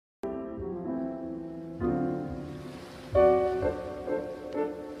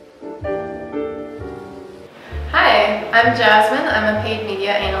I'm Jasmine. I'm a paid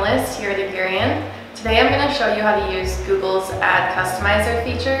media analyst here at Augurian. Today I'm going to show you how to use Google's Ad Customizer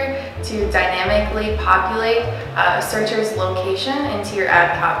feature to dynamically populate a searcher's location into your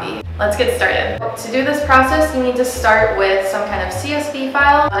ad copy. Let's get started. To do this process, you need to start with some kind of CSV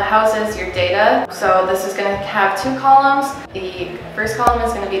file that houses your data. So this is going to have two columns. The first column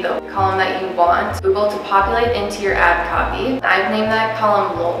is going to be the column that you want Google to populate into your ad copy. I've named that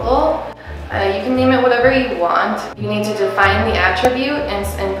column local. You can name it whatever you want. You need to define the attribute in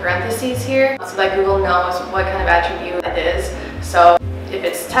parentheses here so that Google knows what kind of attribute it is. So if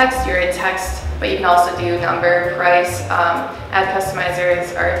it's text, you're a text, but you can also do number, price. Ad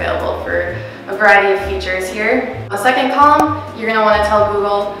customizers are available for a variety of features here. The second column, you're going to want to tell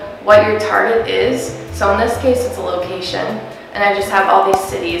Google what your target is. So in this case, it's a location, and I just have all these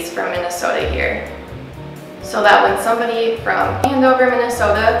cities from Minnesota here. So that when somebody from Andover,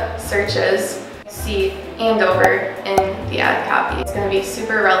 Minnesota searches, see Andover in the ad copy, it's going to be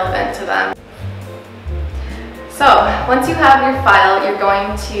super relevant to them. So once you have your file, you're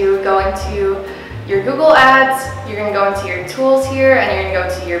going to go into your Google Ads, you're going to go into your tools here, and you're going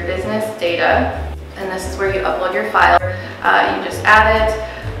to go to your business data. And this is where you upload your file. You just add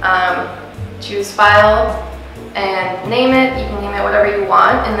it, choose file, and name it. You can name it whatever you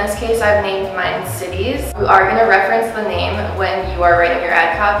want. In this case, I've named mine cities. You are going to reference the name when you are writing your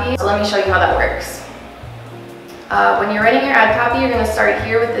ad copy. So let me show you how that works. When you're writing your ad copy, you're going to start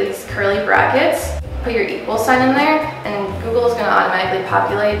here with these curly brackets. Put your equal sign in there, and Google is going to automatically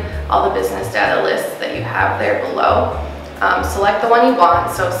populate all the business data lists that you have there below. Select the one you want,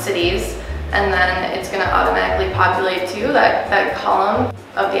 so cities, and then it's going to automatically populate to that column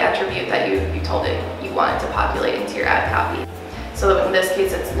of the attribute that you told it you wanted to populate into your ad copy. So in this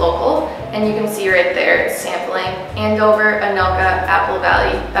case, it's local, and you can see right there, it's sampling Andover, Anoka, Apple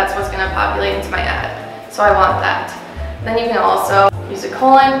Valley. That's what's going to populate into my ad. So I want that. Then you can also use a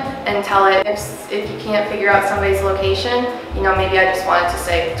colon and tell it if you can't figure out somebody's location, maybe I just wanted to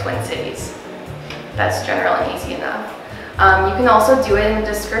say Twin Cities. That's general and easy enough. You can also do it in the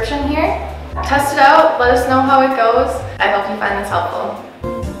description here. Test it out, let us know how it goes. I hope you find this helpful.